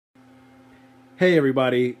Hey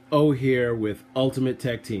everybody, O here with Ultimate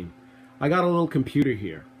Tech Team. I got a little computer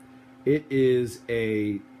here. It is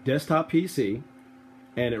a desktop PC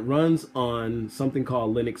and it runs on something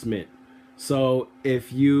called Linux Mint. So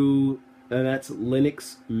and that's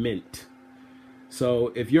Linux Mint.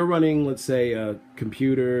 So if you're running, let's say, a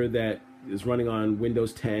computer that is running on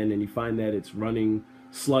Windows 10 and you find that it's running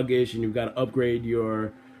sluggish and you've got to upgrade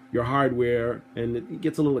your hardware and it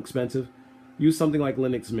gets a little expensive, use something like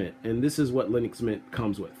Linux Mint, and this is what Linux Mint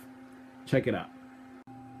comes with. Check it out.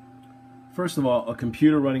 First of all, a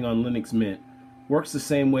computer running on Linux Mint works the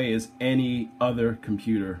same way as any other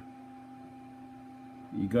computer.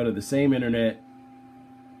 You go to the same internet,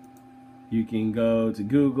 you can go to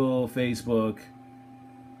Google, Facebook,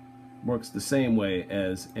 works the same way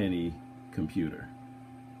as any computer.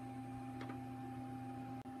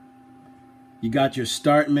 You got your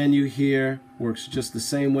start menu here, works just the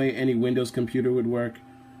same way any Windows computer would work.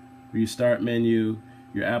 Your start menu,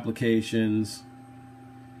 your applications,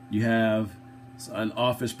 you have an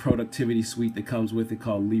Office productivity suite that comes with it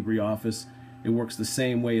called LibreOffice. It works the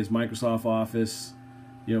same way as Microsoft Office,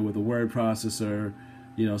 with a word processor,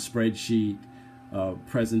 spreadsheet,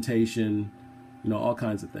 presentation, all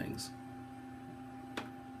kinds of things.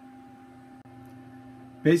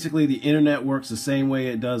 Basically, the internet works the same way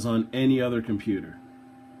it does on any other computer.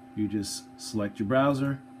 You just select your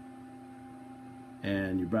browser,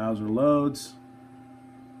 and your browser loads,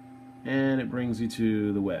 and it brings you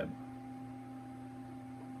to the web.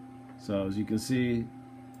 So as you can see,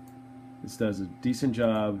 this does a decent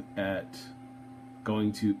job at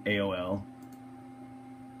going to AOL.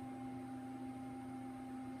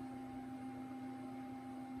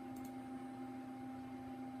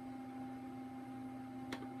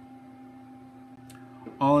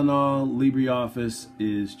 All in all, LibreOffice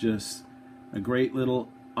is just a great little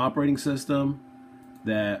operating system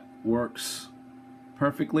that works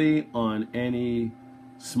perfectly on any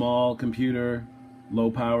small computer,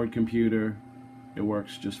 low-powered computer. It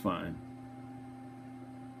works just fine.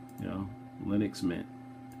 Linux Mint.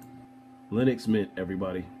 Linux Mint,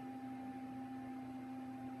 everybody.